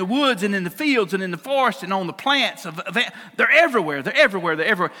there in the woods and in the fields and in the forest and on the plants. They're everywhere. They're everywhere. They're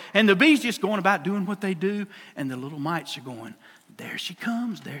everywhere. And the bees just going about doing what they do, and the little mites are going, "There she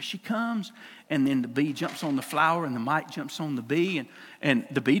comes, there she comes." And then the bee jumps on the flower, and the mite jumps on the bee, and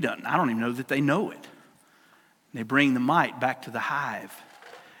the bee doesn't. I don't even know that they know it. They bring the mite back to the hive,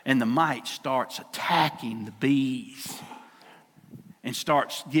 and the mite starts attacking the bees and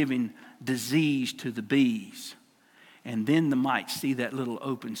starts giving disease to the bees. And then the mites see that little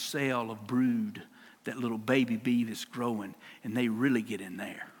open cell of brood, that little baby bee that's growing, and they really get in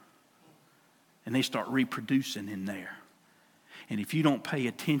there. And they start reproducing in there. And if you don't pay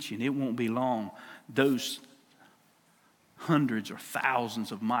attention, it won't be long. Those hundreds or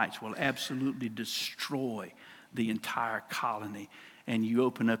thousands of mites will absolutely destroy the entire colony. And you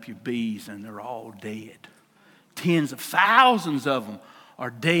open up your bees and they're all dead. Tens of thousands of them are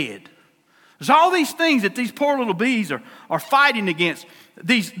dead. There's all these things that these poor little bees are fighting against,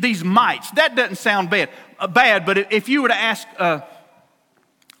 these mites. That doesn't sound bad, but if you were to ask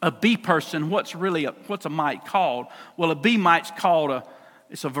a bee person what's a mite called, well, a bee mite's called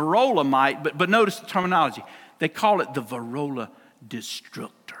it's a varroa mite, but notice the terminology. They call it the varroa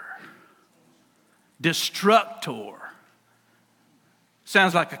destructor. Destructor.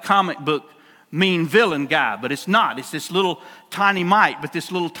 Sounds like a comic book mean villain guy, but it's not. It's this little tiny mite, but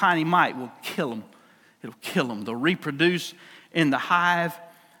this little tiny mite will kill them. It'll kill them. They'll reproduce in the hive.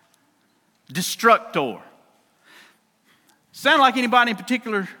 Destructor. Sound like anybody in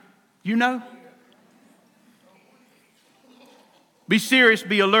particular you know? Be serious,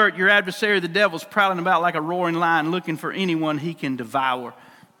 be alert. Your adversary, the devil, is prowling about like a roaring lion looking for anyone he can devour.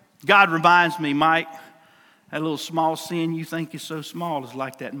 God reminds me, Mike, that little small sin you think is so small is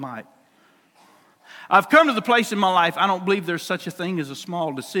like that mite. I've come to the place in my life, I don't believe there's such a thing as a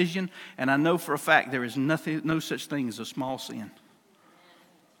small decision, and I know for a fact there is no such thing as a small sin.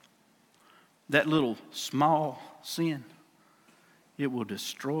 That little small sin, it will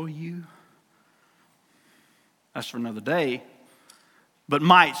destroy you. That's for another day. But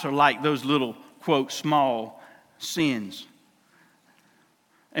mites are like those little, quote, small sins.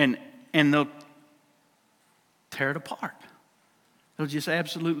 And they'll tear it apart. They'll just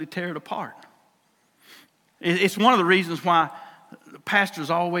absolutely tear it apart. It's one of the reasons why pastors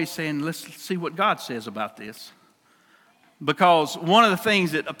are always saying, let's see what God says about this. Because one of the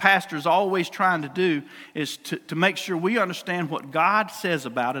things that a pastor is always trying to do is to make sure we understand what God says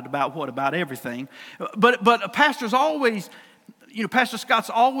about it, about everything. But a pastor's always, Pastor Scott's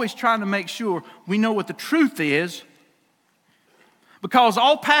always trying to make sure we know what the truth is. Because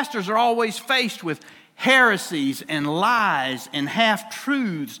all pastors are always faced with heresies and lies and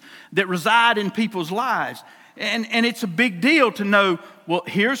half-truths that reside in people's lives. And it's a big deal to know, well,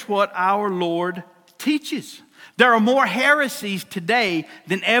 here's what our Lord teaches. There are more heresies today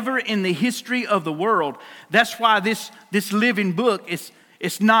than ever in the history of the world. That's why this living book is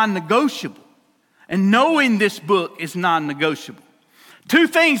non-negotiable. And knowing this book is non-negotiable. Two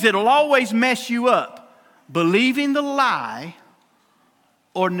things that will always mess you up: believing the lie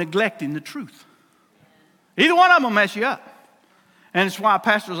or neglecting the truth. Either one of them will mess you up. And it's why a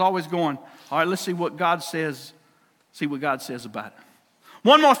pastor is always going, all right, let's see what God says. See what God says about it.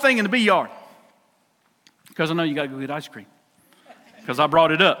 One more thing in the bee yard. Because I know you got to go get ice cream. Because I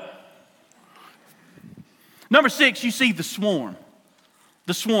brought it up. Number 6, you see the swarm.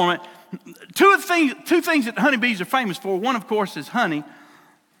 The swarm. Two things that honeybees are famous for. One, of course, is honey.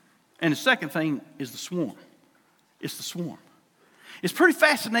 And the second thing is the swarm. It's the swarm. It's pretty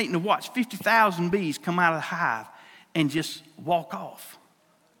fascinating to watch 50,000 bees come out of the hive and just walk off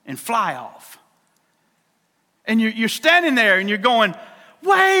and fly off. And you're standing there and you're going,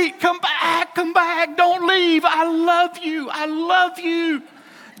 wait, come back, don't leave. I love you.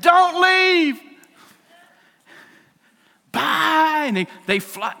 Don't leave. Bye. And they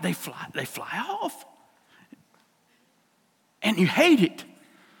fly off. And you hate it.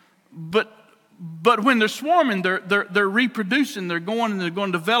 But when they're swarming, they're reproducing. They're going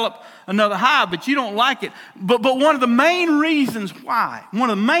to develop another hive, but you don't like it. But one of the main reasons why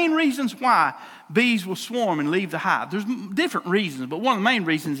bees will swarm and leave the hive, there's different reasons, but one of the main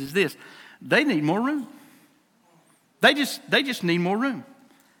reasons is this: they need more room. They just need more room.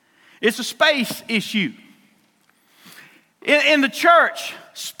 It's a space issue. In the church,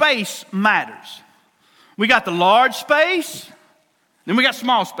 space matters. We got the large space, then we got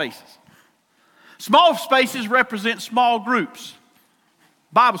small spaces. Small spaces represent small groups,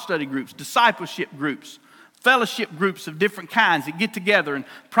 Bible study groups, discipleship groups, fellowship groups of different kinds that get together, and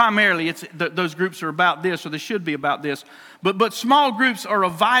primarily those groups are about this, or they should be about this. But small groups are a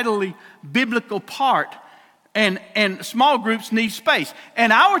vitally biblical part, and small groups need space.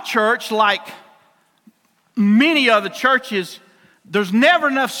 And our church, like many other churches, there's never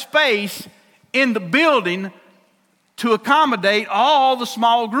enough space in the building to accommodate all the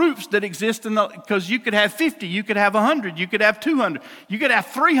small groups that exist because you could have 50, you could have 100, you could have 200, you could have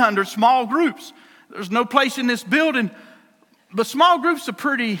 300 small groups. There's no place in this building. But small groups are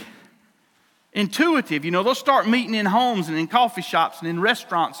pretty intuitive. They'll start meeting in homes and in coffee shops and in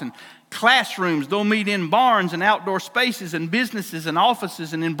restaurants and classrooms. They'll meet in barns and outdoor spaces and businesses and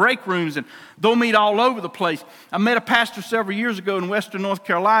offices and in break rooms, and they'll meet all over the place. I met a pastor several years ago in Western North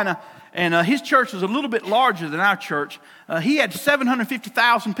Carolina, and his church was a little bit larger than our church. He had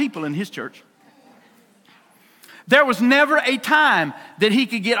 750,000 people in his church. There was never a time that he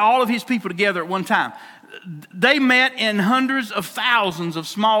could get all of his people together at one time. They met in hundreds of thousands of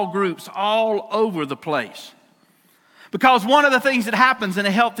small groups all over the place. Because one of the things that happens in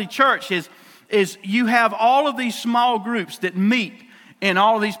a healthy church is you have all of these small groups that meet in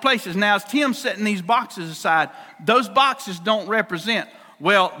all of these places. Now, as Tim's setting these boxes aside, those boxes don't represent,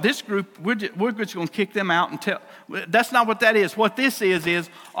 well, this group, we're just going to kick them out and tell. That's not what that is. What this is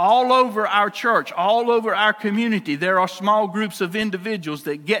all over our church, all over our community, there are small groups of individuals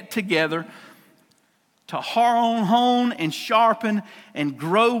that get together to hone and sharpen and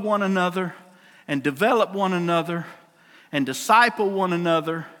grow one another and develop one another and disciple one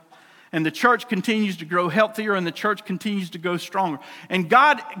another. And the church continues to grow healthier, and the church continues to go stronger. And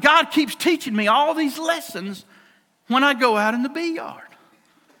God keeps teaching me all these lessons when I go out in the bee yard.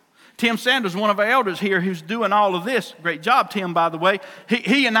 Tim Sanders, one of our elders here who's doing all of this. Great job, Tim, by the way.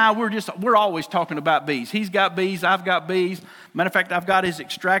 He and I, we're always talking about bees. He's got bees, I've got bees. Matter of fact, I've got his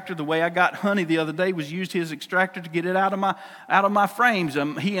extractor. The way I got honey the other day was used his extractor to get it out of my frames.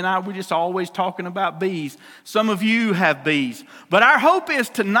 He and I, we're just always talking about bees. Some of you have bees. But our hope is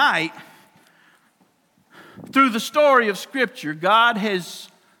tonight, through the story of Scripture, God has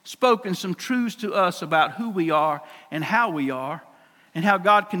spoken some truths to us about who we are and how we are, and how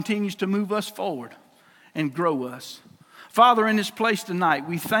God continues to move us forward and grow us. Father, in this place tonight,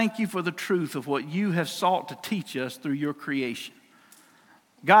 we thank you for the truth of what you have sought to teach us through your creation.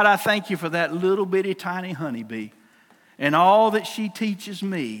 God, I thank you for that little bitty tiny honeybee and all that she teaches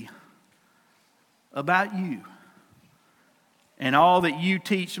me about you, and all that you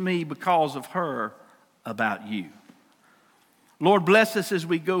teach me because of her about you. Lord, bless us as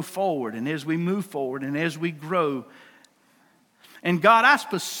we go forward and as we move forward and as we grow. And God, I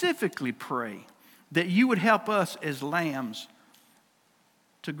specifically pray that you would help us as lambs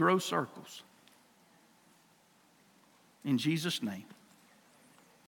to grow circles. In Jesus' name.